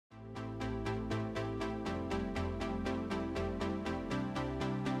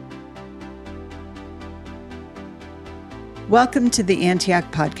Welcome to the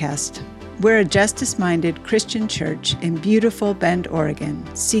Antioch Podcast. We're a justice-minded Christian church in beautiful Bend, Oregon,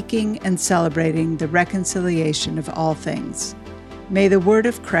 seeking and celebrating the reconciliation of all things. May the word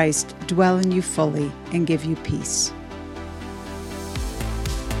of Christ dwell in you fully and give you peace.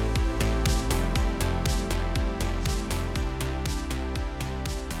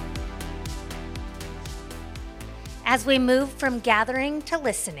 As we move from gathering to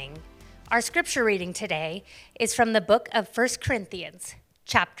listening, our scripture reading today is from the book of 1 Corinthians,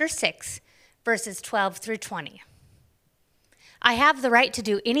 chapter 6, verses 12 through 20. I have the right to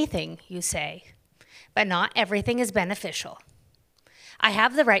do anything, you say, but not everything is beneficial. I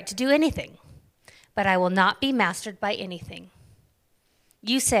have the right to do anything, but I will not be mastered by anything.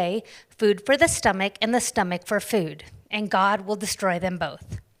 You say, food for the stomach and the stomach for food, and God will destroy them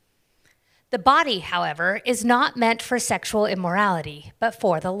both. The body, however, is not meant for sexual immorality, but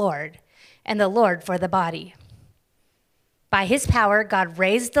for the Lord, and the Lord for the body. By his power, God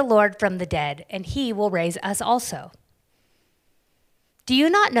raised the Lord from the dead, and he will raise us also. Do you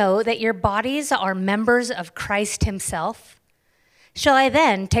not know that your bodies are members of Christ himself? Shall I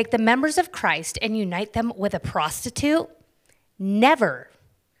then take the members of Christ and unite them with a prostitute? Never.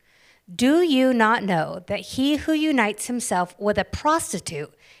 Do you not know that he who unites himself with a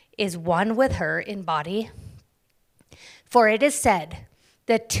prostitute is one with her in body? For it is said,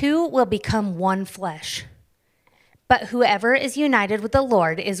 the two will become one flesh. But whoever is united with the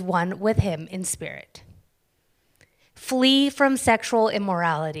Lord is one with him in spirit. Flee from sexual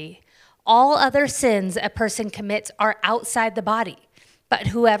immorality. All other sins a person commits are outside the body, but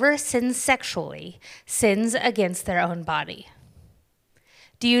whoever sins sexually sins against their own body.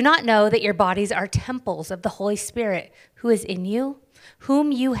 Do you not know that your bodies are temples of the Holy Spirit who is in you,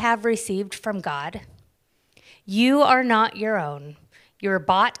 whom you have received from God? You are not your own. You are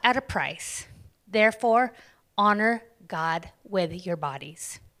bought at a price. Therefore, honor God with your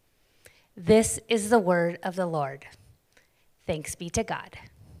bodies. This is the word of the Lord. Thanks be to God.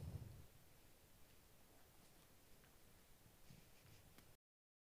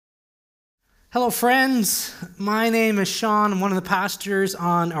 Hello, friends. My name is Sean. I'm one of the pastors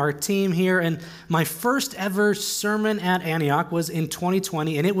on our team here, and my first ever sermon at Antioch was in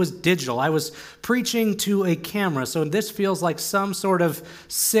 2020, and it was digital. I was preaching to a camera, so this feels like some sort of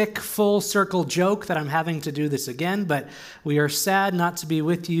sick full circle joke that I'm having to do this again, but we are sad not to be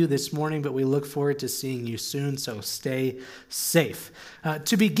with you this morning, but we look forward to seeing you soon, so stay safe.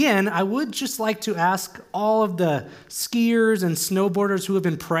 To begin, I would just like to ask all of the skiers and snowboarders who have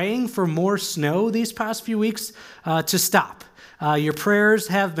been praying for more snow these past few weeks to stop. Your prayers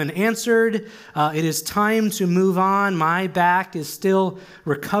have been answered. It is time to move on. My back is still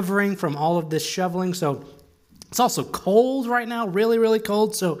recovering from all of this shoveling, so it's also cold right now, really, really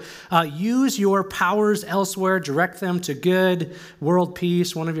cold. So use your powers elsewhere. Direct them to good, world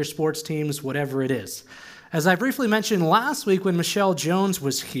peace, one of your sports teams, whatever it is. As I briefly mentioned last week when Michelle Jones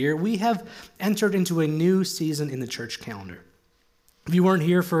was here, we have entered into a new season in the church calendar. If you weren't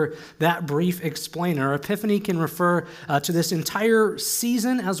here for that brief explainer, Epiphany can refer to this entire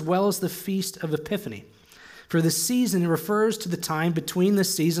season as well as the Feast of Epiphany. For the season, it refers to the time between the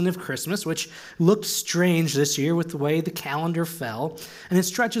season of Christmas, which looked strange this year with the way the calendar fell, and it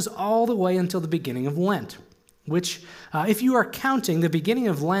stretches all the way until the beginning of Lent, which, if you are counting, the beginning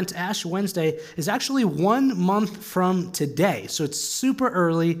of Lent, Ash Wednesday, is actually 1 month from today, so it's super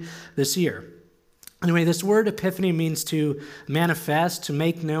early this year. Anyway, this word epiphany means to manifest, to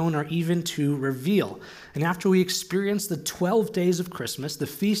make known, or even to reveal. And after we experience the 12 days of Christmas, the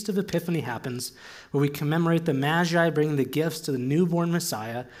Feast of Epiphany happens, where we commemorate the Magi bringing the gifts to the newborn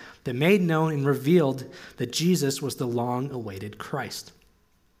Messiah that made known and revealed that Jesus was the long-awaited Christ.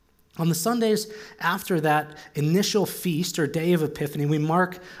 On the Sundays after that initial feast or day of Epiphany, we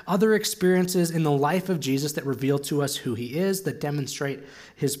mark other experiences in the life of Jesus that reveal to us who he is, that demonstrate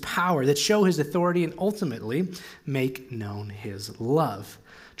his power, that show his authority, and ultimately make known his love.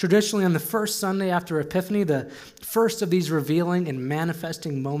 Traditionally, on the first Sunday after Epiphany, the first of these revealing and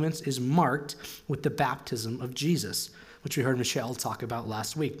manifesting moments is marked with the baptism of Jesus, which we heard Michelle talk about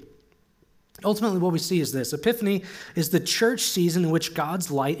last week. Ultimately, what we see is this. Epiphany is the church season in which God's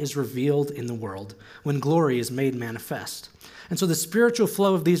light is revealed in the world, when glory is made manifest. And so the spiritual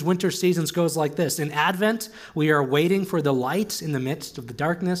flow of these winter seasons goes like this. In Advent, we are waiting for the light in the midst of the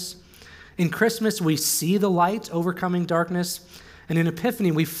darkness. In Christmas, we see the light overcoming darkness. And in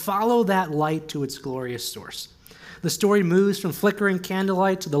Epiphany, we follow that light to its glorious source. The story moves from flickering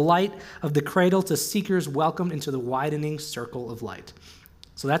candlelight to the light of the cradle to seekers welcomed into the widening circle of light.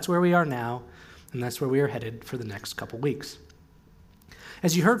 So that's where we are now, and that's where we are headed for the next couple weeks.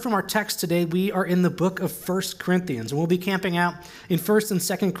 As you heard from our text today, we are in the book of 1 Corinthians, and we'll be camping out in 1 and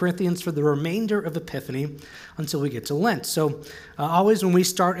 2 Corinthians for the remainder of Epiphany until we get to Lent. So always when we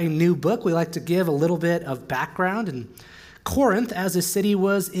start a new book, we like to give a little bit of background. And Corinth, as a city,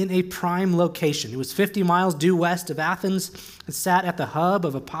 was in a prime location. It was 50 miles due west of Athens. It sat at the hub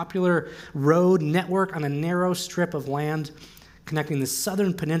of a popular road network on a narrow strip of land connecting the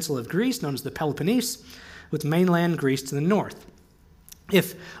southern peninsula of Greece, known as the Peloponnese, with mainland Greece to the north.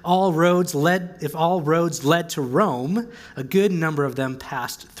 If all roads led to Rome, a good number of them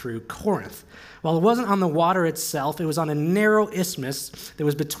passed through Corinth. While it wasn't on the water itself, it was on a narrow isthmus that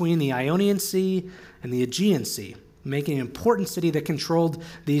was between the Ionian Sea and the Aegean Sea, making an important city that controlled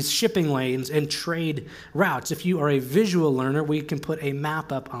these shipping lanes and trade routes. If you are a visual learner, we can put a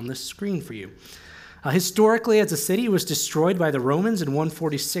map up on the screen for you. Historically, as a city, it was destroyed by the Romans in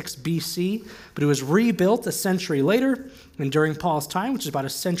 146 BC, but it was rebuilt a century later, and during Paul's time, which is about a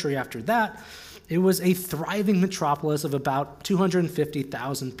century after that, it was a thriving metropolis of about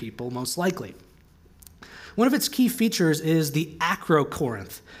 250,000 people, most likely. One of its key features is the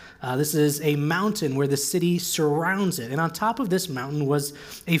Acrocorinth. This is a mountain where the city surrounds it, and on top of this mountain was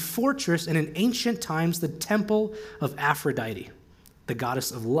a fortress, and in ancient times, the temple of Aphrodite, the goddess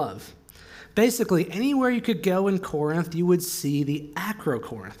of love. Basically, anywhere you could go in Corinth, you would see the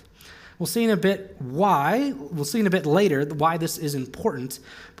Acrocorinth. We'll see in a bit later why this is important,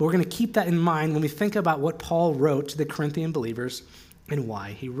 but we're going to keep that in mind when we think about what Paul wrote to the Corinthian believers and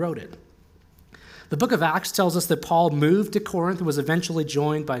why he wrote it. The book of Acts tells us that Paul moved to Corinth and was eventually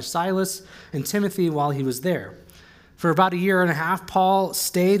joined by Silas and Timothy while he was there. For about a year and a half, Paul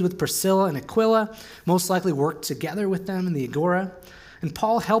stayed with Priscilla and Aquila, most likely worked together with them in the Agora. And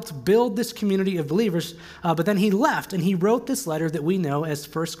Paul helped build this community of believers, but then he left, and he wrote this letter that we know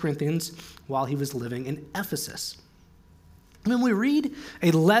as 1 Corinthians while he was living in Ephesus. When we read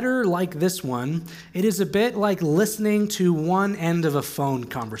a letter like this one, it is a bit like listening to one end of a phone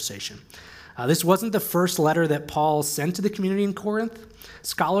conversation. This wasn't the first letter that Paul sent to the community in Corinth.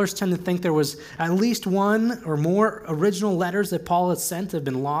 Scholars tend to think there was at least one or more original letters that Paul had sent that have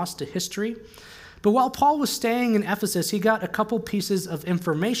been lost to history. But while Paul was staying in Ephesus, he got a couple pieces of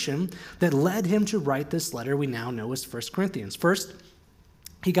information that led him to write this letter we now know as 1 Corinthians. First,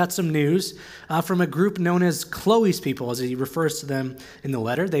 he got some news from a group known as Chloe's people, as he refers to them in the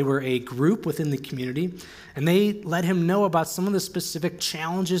letter. They were a group within the community, and they let him know about some of the specific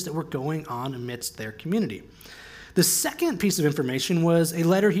challenges that were going on amidst their community. The second piece of information was a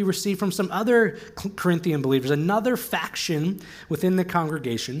letter he received from some other Corinthian believers, another faction within the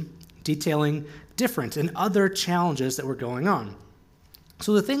congregation, detailing different and other challenges that were going on.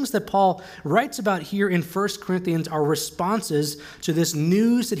 So the things that Paul writes about here in 1 Corinthians are responses to this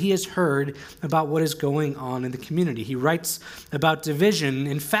news that he has heard about what is going on in the community. He writes about division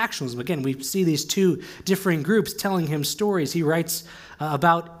and factionalism. Again, we see these two differing groups telling him stories. He writes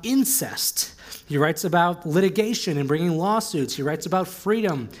about incest. He writes about litigation and bringing lawsuits. He writes about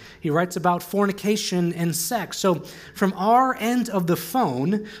freedom. He writes about fornication and sex. So from our end of the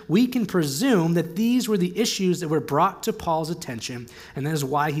phone, we can presume that these were the issues that were brought to Paul's attention, and that is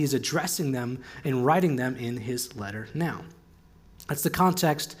why he's addressing them and writing them in his letter now. That's the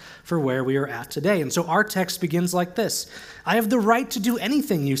context for where we are at today. And so our text begins like this. I have the right to do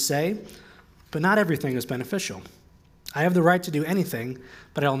anything, you say, but not everything is beneficial. I have the right to do anything,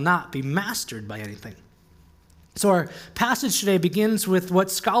 but I'll not be mastered by anything. So our passage today begins with what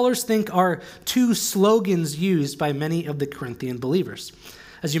scholars think are two slogans used by many of the Corinthian believers.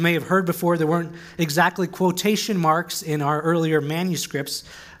 As you may have heard before, there weren't exactly quotation marks in our earlier manuscripts,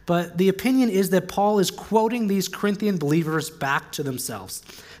 but the opinion is that Paul is quoting these Corinthian believers back to themselves,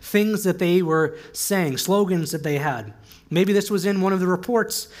 things that they were saying, slogans that they had. Maybe this was in one of the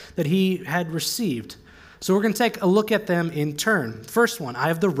reports that he had received. So we're going to take a look at them in turn. First one, I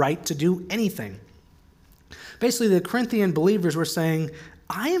have the right to do anything. Basically, the Corinthian believers were saying,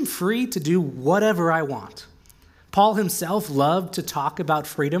 I am free to do whatever I want. Paul himself loved to talk about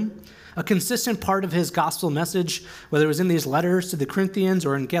freedom. A consistent part of his gospel message, whether it was in these letters to the Corinthians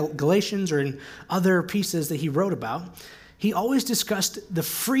or in Galatians or in other pieces that he wrote about, he always discussed the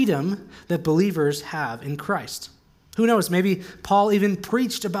freedom that believers have in Christ. Who knows, maybe Paul even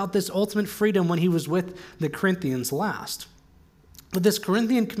preached about this ultimate freedom when he was with the Corinthians last. But this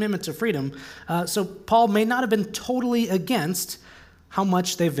Corinthian commitment to freedom, so Paul may not have been totally against how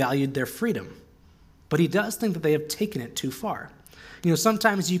much they valued their freedom, but he does think that they have taken it too far.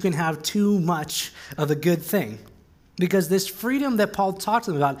 Sometimes you can have too much of a good thing, because this freedom that Paul talked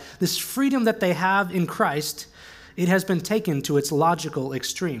to them about, this freedom that they have in Christ, it has been taken to its logical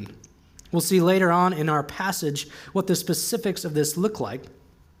extreme. We'll see later on in our passage what the specifics of this look like.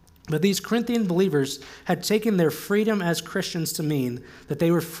 But these Corinthian believers had taken their freedom as Christians to mean that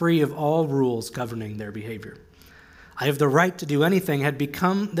they were free of all rules governing their behavior. I have the right to do anything had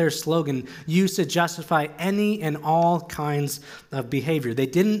become their slogan, used to justify any and all kinds of behavior. They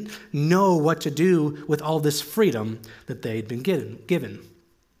didn't know what to do with all this freedom that they'd been given.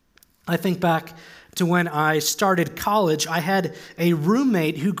 I think back to when I started college. I had a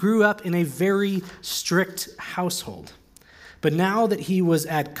roommate who grew up in a very strict household. But now that he was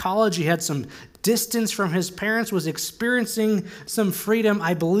at college, he had some distance from his parents, was experiencing some freedom.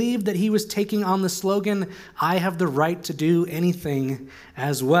 I believe that he was taking on the slogan, I have the right to do anything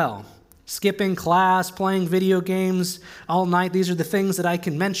as well. Skipping class, playing video games all night. These are the things that I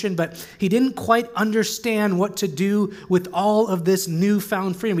can mention, but he didn't quite understand what to do with all of this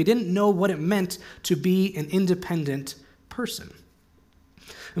newfound freedom. He didn't know what it meant to be an independent person.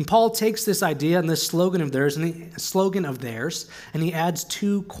 And Paul takes this idea and this slogan of theirs, and he adds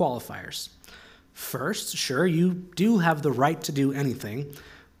two qualifiers. First, sure, you do have the right to do anything,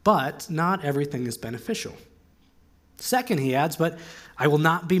 but not everything is beneficial. Second, he adds, but I will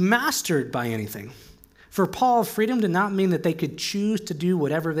not be mastered by anything. For Paul, freedom did not mean that they could choose to do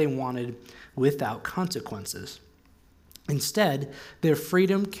whatever they wanted without consequences. Instead, their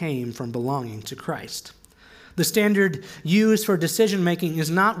freedom came from belonging to Christ. The standard used for decision-making is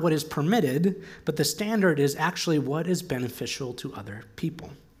not what is permitted, but the standard is actually what is beneficial to other people.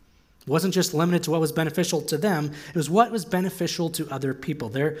 It wasn't just limited to what was beneficial to them, it was what was beneficial to other people.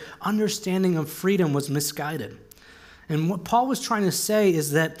 Their understanding of freedom was misguided. And what Paul was trying to say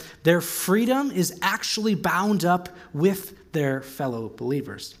is that their freedom is actually bound up with their fellow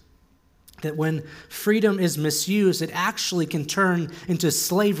believers. That when freedom is misused, it actually can turn into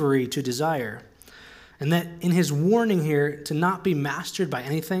slavery to desire. And that in his warning here, to not be mastered by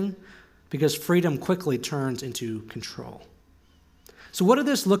anything, because freedom quickly turns into control. So what did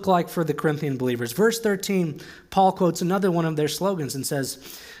this look like for the Corinthian believers? Verse 13, Paul quotes another one of their slogans and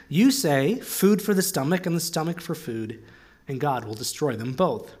says, you say, food for the stomach and the stomach for food, and God will destroy them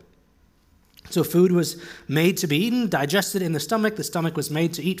both. So food was made to be eaten, digested in the stomach was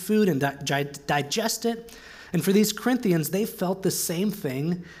made to eat food and digest it. And for these Corinthians, they felt the same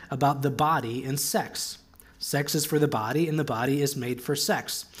thing about the body and sex. Sex is for the body, and the body is made for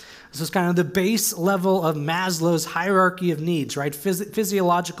sex. This is kind of the base level of Maslow's hierarchy of needs, right?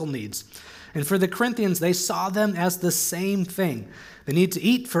 Physiological needs. And for the Corinthians, they saw them as the same thing. They need to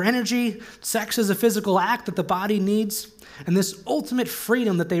eat for energy. Sex is a physical act that the body needs. And this ultimate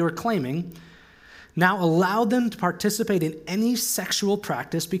freedom that they were claiming now allowed them to participate in any sexual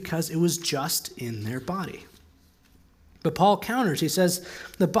practice because it was just in their body. But Paul counters. He says,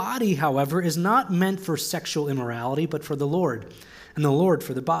 the body, however, is not meant for sexual immorality, but for the Lord, and the Lord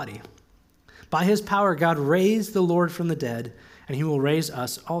for the body. By his power, God raised the Lord from the dead, and he will raise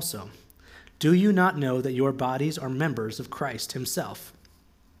us also. Do you not know that your bodies are members of Christ himself?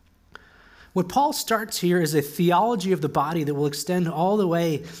 What Paul starts here is a theology of the body that will extend all the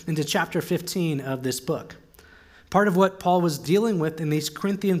way into chapter 15 of this book. Part of what Paul was dealing with in these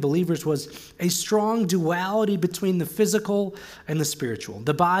Corinthian believers was a strong duality between the physical and the spiritual,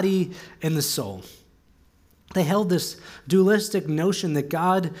 the body and the soul. They held this dualistic notion that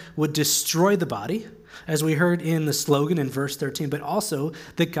God would destroy the body, as we heard in the slogan in verse 13, but also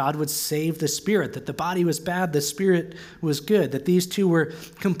that God would save the spirit, that the body was bad, the spirit was good, that these two were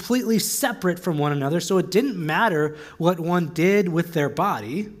completely separate from one another, so it didn't matter what one did with their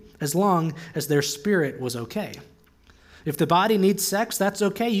body as long as their spirit was okay. If the body needs sex, that's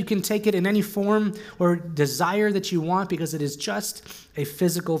okay. You can take it in any form or desire that you want because it is just a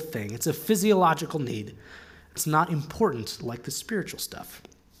physical thing. It's a physiological need. It's not important like the spiritual stuff.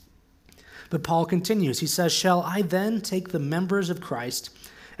 But Paul continues. He says, shall I then take the members of Christ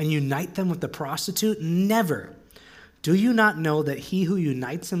and unite them with the prostitute? Never. Do you not know that he who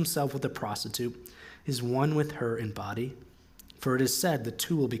unites himself with a prostitute is one with her in body? For it is said, the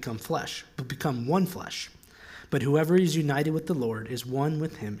two will become one flesh. But whoever is united with the Lord is one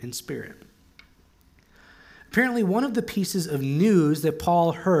with him in spirit. Apparently, one of the pieces of news that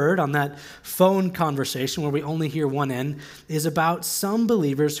Paul heard on that phone conversation where we only hear one end is about some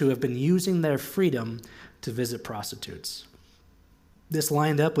believers who have been using their freedom to visit prostitutes. This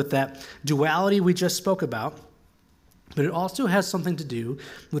lined up with that duality we just spoke about, but it also has something to do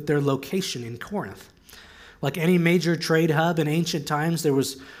with their location in Corinth. Like any major trade hub in ancient times, there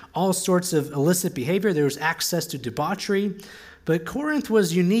was all sorts of illicit behavior. There was access to debauchery. But Corinth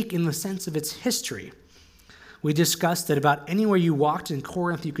was unique in the sense of its history. We discussed that about anywhere you walked in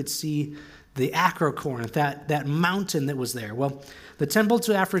Corinth, you could see the Acrocorinth, that mountain that was there. Well, the temple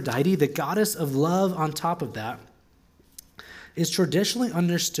to Aphrodite, the goddess of love on top of that, is traditionally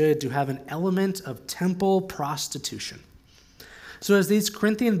understood to have an element of temple prostitution. So as these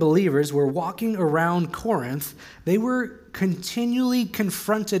Corinthian believers were walking around Corinth, they were continually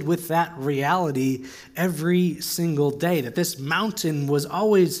confronted with that reality every single day, that this mountain was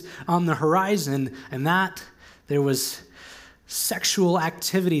always on the horizon and that there was sexual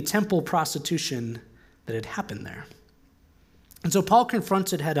activity, temple prostitution that had happened there. And so Paul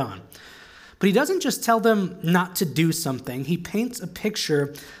confronts it head on. But he doesn't just tell them not to do something. He paints a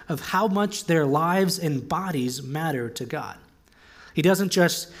picture of how much their lives and bodies matter to God. He doesn't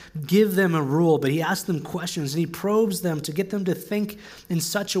just give them a rule, but he asks them questions and he probes them to get them to think in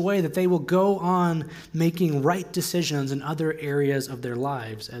such a way that they will go on making right decisions in other areas of their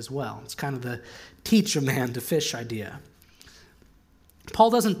lives as well. It's kind of the teach a man to fish idea. Paul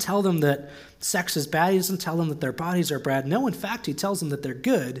doesn't tell them that sex is bad. He doesn't tell them that their bodies are bad. No, in fact, he tells them that they're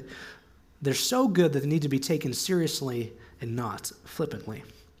good. They're so good that they need to be taken seriously and not flippantly.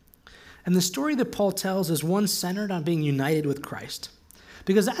 And the story that Paul tells is one centered on being united with Christ,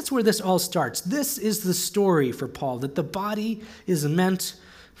 because that's where this all starts. This is the story for Paul, that the body is meant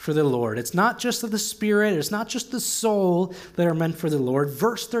for the Lord. It's not just the spirit, it's not just the soul that are meant for the Lord.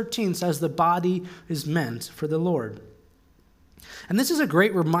 Verse 13 says the body is meant for the Lord. And this is a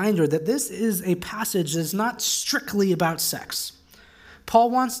great reminder that this is a passage that's not strictly about sex. Paul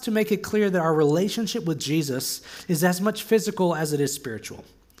wants to make it clear that our relationship with Jesus is as much physical as it is spiritual.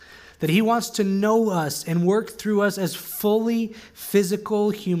 That he wants to know us and work through us as fully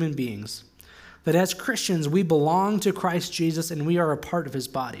physical human beings. That as Christians, we belong to Christ Jesus and we are a part of his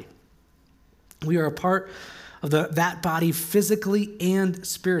body. We are a part of that body physically and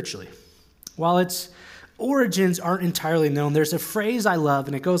spiritually. While its origins aren't entirely known, there's a phrase I love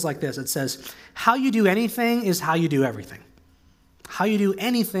and it goes like this. It says, how you do anything is how you do everything. How you do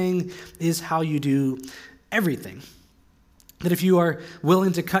anything is how you do everything. That if you are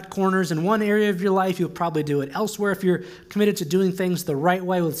willing to cut corners in one area of your life, you'll probably do it elsewhere. If you're committed to doing things the right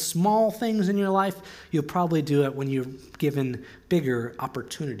way with small things in your life, you'll probably do it when you're given bigger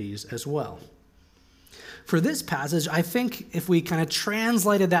opportunities as well. For this passage, I think if we kind of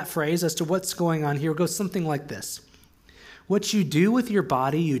translated that phrase as to what's going on here, it goes something like this. What you do with your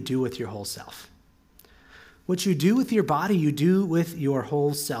body, you do with your whole self. What you do with your body, you do with your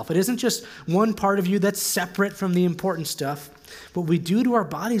whole self. It isn't just one part of you that's separate from the important stuff. What we do to our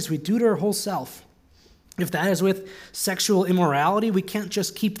bodies, we do to our whole self. If that is with sexual immorality, we can't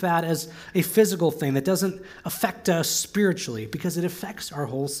just keep that as a physical thing that doesn't affect us spiritually, because it affects our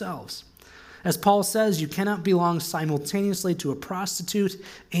whole selves. As Paul says, you cannot belong simultaneously to a prostitute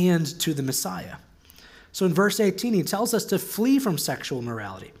and to the Messiah. So in verse 18, he tells us to flee from sexual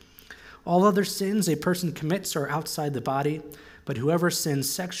immorality. All other sins a person commits are outside the body, but whoever sins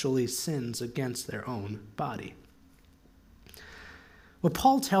sexually sins against their own body. What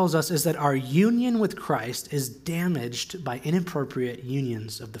Paul tells us is that our union with Christ is damaged by inappropriate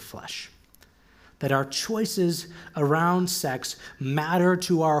unions of the flesh. That our choices around sex matter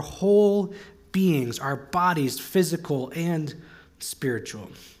to our whole beings, our bodies, physical and spiritual.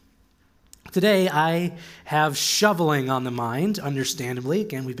 Today, I have shoveling on the mind, understandably.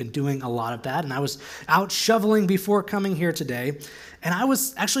 Again, we've been doing a lot of that, and I was out shoveling before coming here today, and I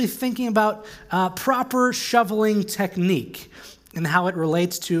was actually thinking about proper shoveling technique and how it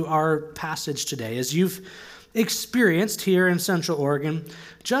relates to our passage today. As you've experienced here in Central Oregon,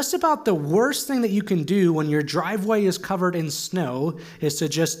 just about the worst thing that you can do when your driveway is covered in snow is to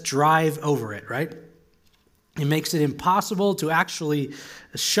just drive over it, right? It makes it impossible to actually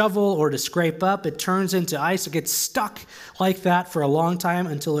shovel or to scrape up. It turns into ice. It gets stuck like that for a long time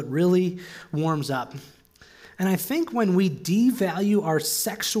until it really warms up. And I think when we devalue our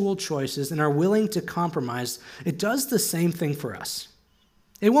sexual choices and are willing to compromise, it does the same thing for us.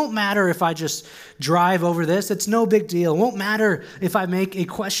 It won't matter if I just drive over this. It's no big deal. It won't matter if I make a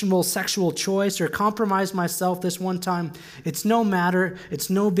questionable sexual choice or compromise myself this one time. It's no matter. It's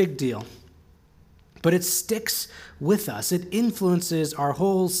no big deal. But it sticks with us. It influences our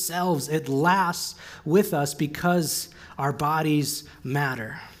whole selves. It lasts with us because our bodies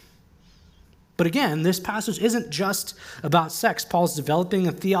matter. But again, this passage isn't just about sex. Paul's developing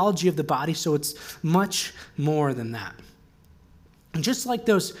a theology of the body, so it's much more than that. And just like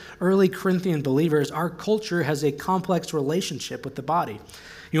those early Corinthian believers, our culture has a complex relationship with the body.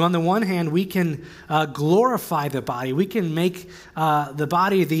 On the one hand, we can glorify the body. We can make the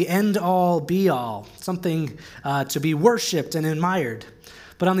body the end-all, be-all, something to be worshipped and admired.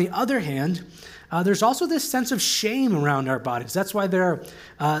 But on the other hand, there's also this sense of shame around our bodies. That's why there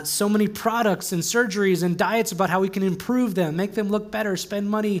are so many products and surgeries and diets about how we can improve them, make them look better, spend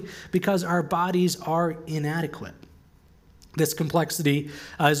money because our bodies are inadequate. This complexity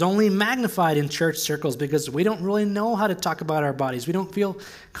is only magnified in church circles because we don't really know how to talk about our bodies. We don't feel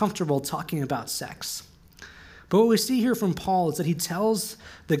comfortable talking about sex. But what we see here from Paul is that he tells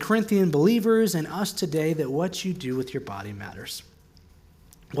the Corinthian believers and us today that what you do with your body matters.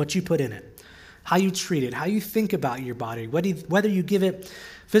 What you put in it, how you treat it, how you think about your body, whether you give it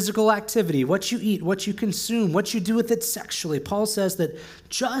physical activity, what you eat, what you consume, what you do with it sexually. Paul says that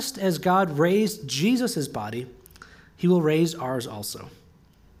just as God raised Jesus' body, he will raise ours also.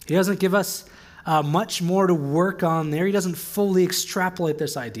 He doesn't give us much more to work on there. He doesn't fully extrapolate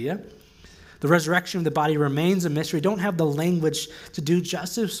this idea. The resurrection of the body remains a mystery. Don't have the language to do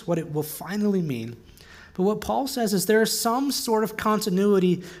justice what it will finally mean. But what Paul says is there is some sort of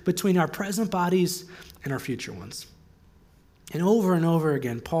continuity between our present bodies and our future ones. And over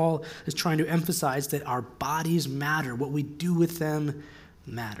again, Paul is trying to emphasize that our bodies matter. What we do with them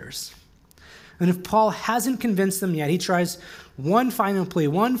matters. And if Paul hasn't convinced them yet, he tries one final plea,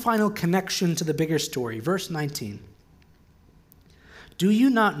 one final connection to the bigger story. Verse 19. Do you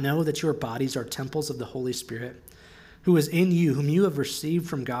not know that your bodies are temples of the Holy Spirit, who is in you, whom you have received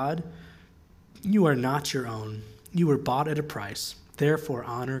from God? You are not your own. You were bought at a price. Therefore,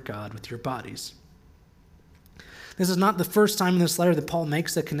 honor God with your bodies. This is not the first time in this letter that Paul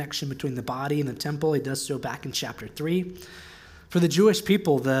makes the connection between the body and the temple. He does so back in chapter 3. For the Jewish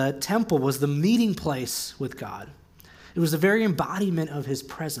people, the temple was the meeting place with God. It was the very embodiment of his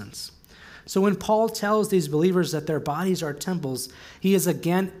presence. So when Paul tells these believers that their bodies are temples, he is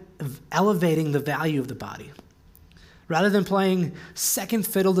again elevating the value of the body. Rather than playing second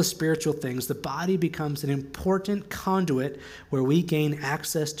fiddle to spiritual things, the body becomes an important conduit where we gain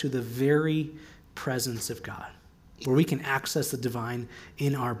access to the very presence of God, where we can access the divine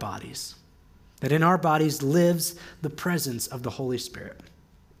in our bodies. That in our bodies lives the presence of the Holy Spirit.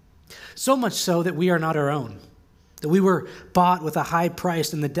 So much so that we are not our own, that we were bought with a high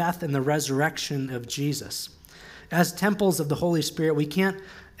price in the death and the resurrection of Jesus. As temples of the Holy Spirit, we can't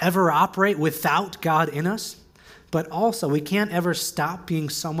ever operate without God in us, but also we can't ever stop being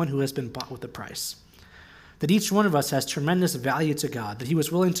someone who has been bought with a price. That each one of us has tremendous value to God, that he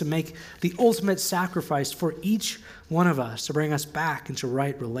was willing to make the ultimate sacrifice for each one of us to bring us back into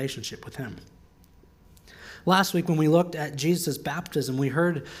right relationship with him. Last week when we looked at Jesus' baptism, we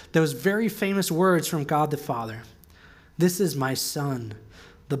heard those very famous words from God the Father. This is my Son,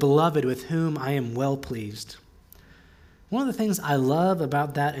 the beloved with whom I am well pleased. One of the things I love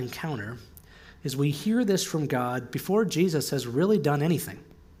about that encounter is we hear this from God before Jesus has really done anything.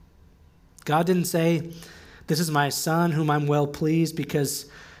 God didn't say, this is my Son whom I'm well pleased because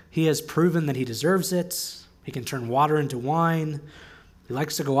he has proven that he deserves it. He can turn water into wine. He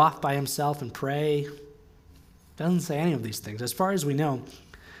likes to go off by himself and pray. Doesn't say any of these things. As far as we know,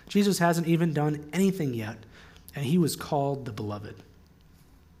 Jesus hasn't even done anything yet, and he was called the beloved.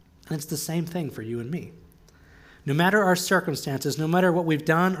 And it's the same thing for you and me. No matter our circumstances, no matter what we've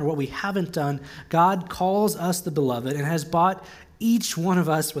done or what we haven't done, God calls us the beloved and has bought each one of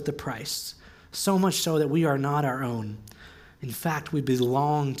us with a price, so much so that we are not our own. In fact, we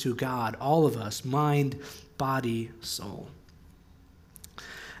belong to God, all of us, mind, body, soul.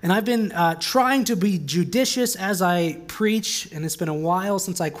 And I've been trying to be judicious as I preach, and it's been a while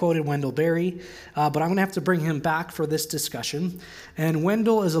since I quoted Wendell Berry, but I'm going to have to bring him back for this discussion. And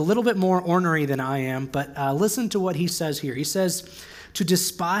Wendell is a little bit more ornery than I am, but listen to what he says here. He says, to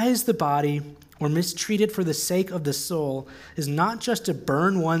despise the body or mistreat it for the sake of the soul is not just to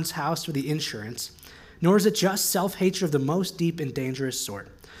burn one's house for the insurance, nor is it just self-hatred of the most deep and dangerous sort.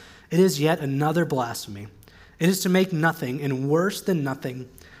 It is yet another blasphemy. It is to make nothing, and worse than nothing,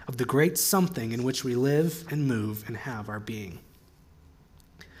 of the great something in which we live and move and have our being.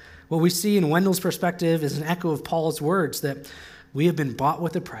 What we see in Wendell's perspective is an echo of Paul's words that we have been bought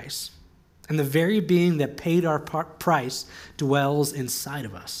with a price, and the very being that paid our price dwells inside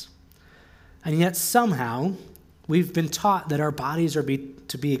of us. And yet somehow we've been taught that our bodies are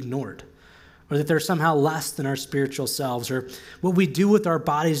to be ignored, or that they're somehow less than our spiritual selves, or what we do with our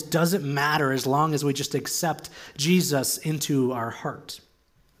bodies doesn't matter as long as we just accept Jesus into our heart.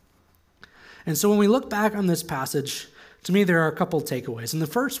 And so when we look back on this passage, to me, there are a couple takeaways. And the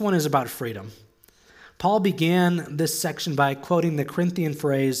first one is about freedom. Paul began this section by quoting the Corinthian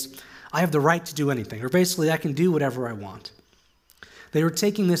phrase, I have the right to do anything, or basically, I can do whatever I want. They were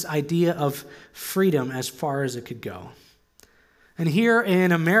taking this idea of freedom as far as it could go. And here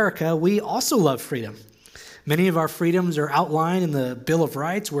in America, we also love freedom. Many of our freedoms are outlined in the Bill of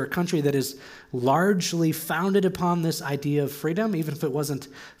Rights. We're a country that is largely founded upon this idea of freedom, even if it wasn't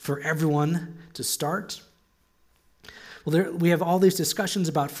for everyone to start. Well, we have all these discussions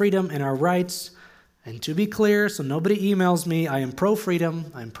about freedom and our rights. And to be clear, so nobody emails me, I am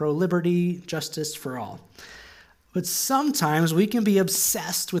pro-freedom, I'm pro-liberty, justice for all. But sometimes we can be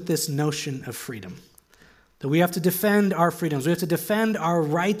obsessed with this notion of freedom, that we have to defend our freedoms, we have to defend our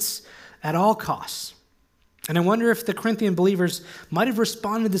rights at all costs. And I wonder if the Corinthian believers might have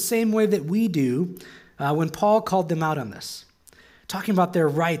responded the same way that we do when Paul called them out on this, talking about their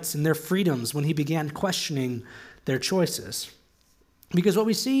rights and their freedoms when he began questioning their choices. Because what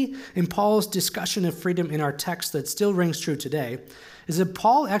we see in Paul's discussion of freedom in our text that still rings true today is that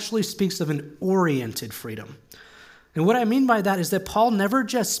Paul actually speaks of an oriented freedom. And what I mean by that is that Paul never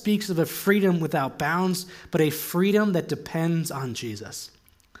just speaks of a freedom without bounds, but a freedom that depends on Jesus.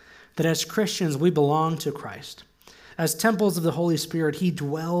 That as Christians, we belong to Christ. As temples of the Holy Spirit, he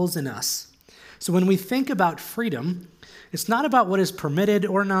dwells in us. So when we think about freedom, it's not about what is permitted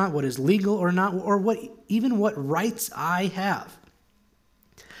or not, what is legal or not, or even what rights I have.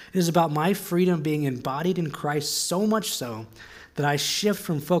 It is about my freedom being embodied in Christ so much so that I shift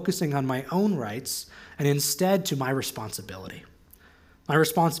from focusing on my own rights and instead to my responsibility. My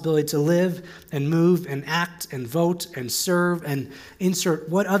responsibility to live and move and act and vote and serve and insert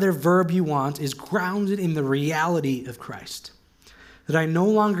what other verb you want is grounded in the reality of Christ. That I no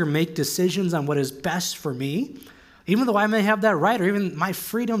longer make decisions on what is best for me, even though I may have that right or even my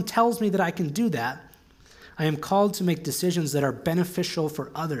freedom tells me that I can do that. I am called to make decisions that are beneficial for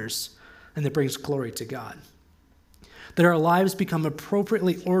others and that brings glory to God. That our lives become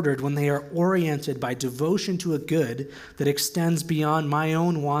appropriately ordered when they are oriented by devotion to a good that extends beyond my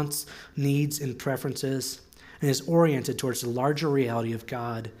own wants, needs, and preferences and is oriented towards the larger reality of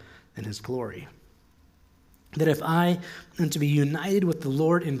God and his glory. That if I am to be united with the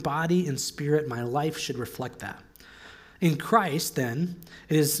Lord in body and spirit, my life should reflect that. In Christ, then,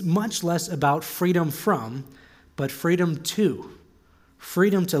 it is much less about freedom from, but freedom to.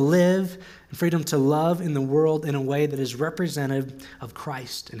 Freedom to live and freedom to love in the world in a way that is representative of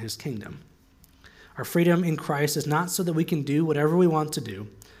Christ and his kingdom. Our freedom in Christ is not so that we can do whatever we want to do.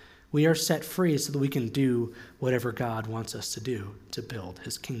 We are set free so that we can do whatever God wants us to do to build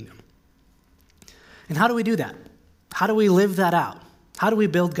his kingdom. And how do we do that? How do we live that out? How do we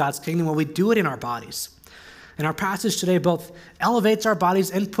build God's kingdom? Well, we do it in our bodies. And our passage today both elevates our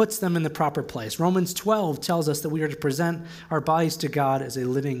bodies and puts them in the proper place. Romans 12 tells us that we are to present our bodies to God as a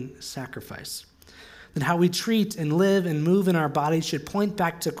living sacrifice. That how we treat and live and move in our bodies should point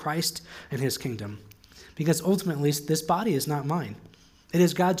back to Christ and his kingdom. Because ultimately, this body is not mine. It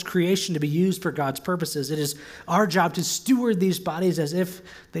is God's creation to be used for God's purposes. It is our job to steward these bodies as if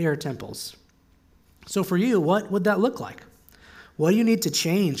they are temples. So for you, what would that look like? What do you need to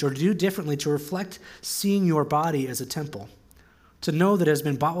change or do differently to reflect seeing your body as a temple? To know that it has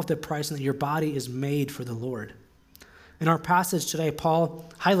been bought with a price and that your body is made for the Lord. In our passage today, Paul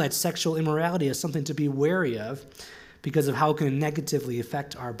highlights sexual immorality as something to be wary of because of how it can negatively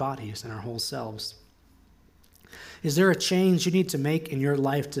affect our bodies and our whole selves. Is there a change you need to make in your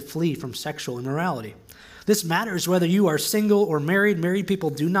life to flee from sexual immorality? This matters whether you are single or married. Married people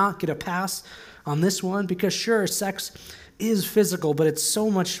do not get a pass on this one because sure, sex is physical, but it's so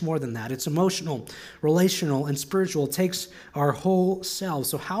much more than that. It's emotional, relational, and spiritual. It takes our whole selves.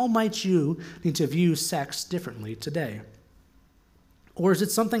 So how might you need to view sex differently today? Or is it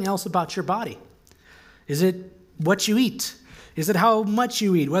something else about your body? Is it what you eat? Is it how much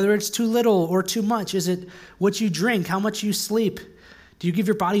you eat, whether it's too little or too much? Is it what you drink, how much you sleep? Do you give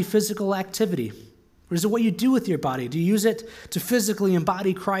your body physical activity? Or is it what you do with your body? Do you use it to physically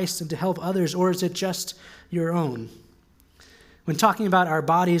embody Christ and to help others, or is it just your own? When talking about our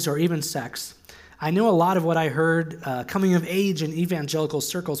bodies or even sex, I know a lot of what I heard coming of age in evangelical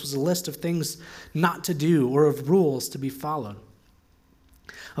circles was a list of things not to do or of rules to be followed,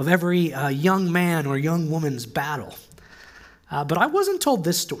 of every young man or young woman's battle. But I wasn't told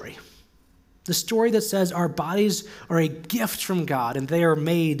this story, the story that says our bodies are a gift from God and they are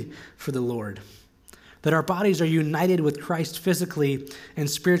made for the Lord. That our bodies are united with Christ physically and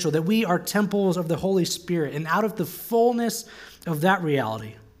spiritual, that we are temples of the Holy Spirit, and out of the fullness of that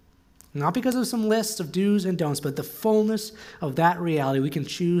reality, not because of some lists of do's and don'ts, but the fullness of that reality, we can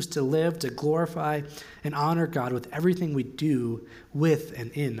choose to live, to glorify, and honor God with everything we do with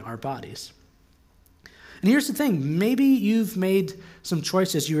and in our bodies. And here's the thing, maybe you've made some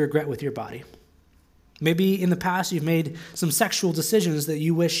choices you regret with your body. Maybe in the past you've made some sexual decisions that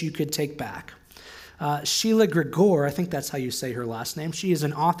you wish you could take back. Sheila Gregor, I think that's how you say her last name. She is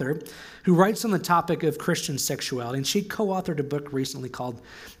an author who writes on the topic of Christian sexuality, and she co-authored a book recently called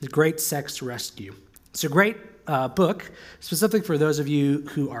The Great Sex Rescue. It's a great book, specifically for those of you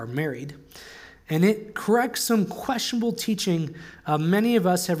who are married, and it corrects some questionable teaching many of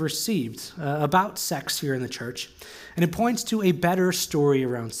us have received about sex here in the church, and it points to a better story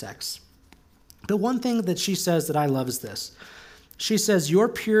around sex. The one thing that she says that I love is this. She says, your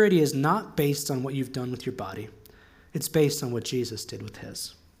purity is not based on what you've done with your body. It's based on what Jesus did with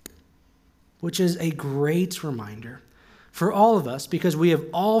his, which is a great reminder for all of us because we have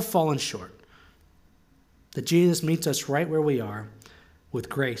all fallen short, that Jesus meets us right where we are with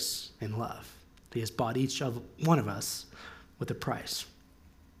grace and love. He has bought each of one of us with a price.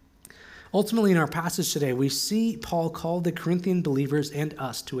 Ultimately, in our passage today, we see Paul call the Corinthian believers and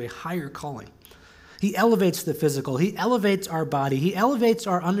us to a higher calling. He elevates the physical. He elevates our body. He elevates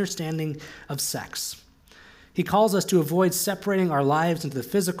our understanding of sex. He calls us to avoid separating our lives into the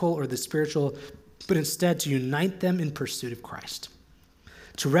physical or the spiritual, but instead to unite them in pursuit of Christ,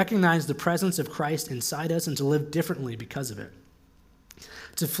 to recognize the presence of Christ inside us and to live differently because of it,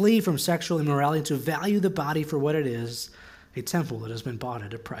 to flee from sexual immorality, to value the body for what it is, a temple that has been bought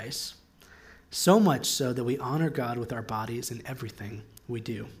at a price, so much so that we honor God with our bodies in everything we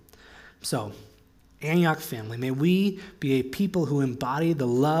do. So, Antioch family, may we be a people who embody the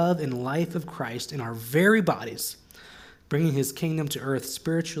love and life of Christ in our very bodies, bringing his kingdom to earth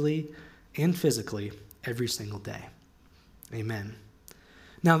spiritually and physically every single day. Amen.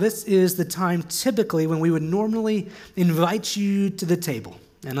 Now, this is the time typically when we would normally invite you to the table,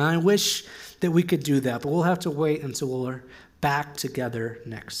 and I wish that we could do that, but we'll have to wait until we're back together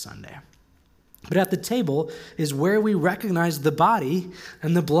next Sunday. But at the table is where we recognize the body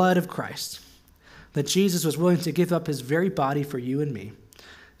and the blood of Christ, that Jesus was willing to give up his very body for you and me.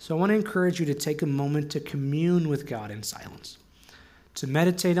 So I want to encourage you to take a moment to commune with God in silence, to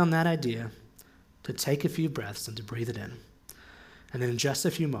meditate on that idea, to take a few breaths and to breathe it in. And then in just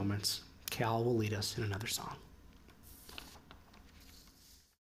a few moments, Cal will lead us in another song.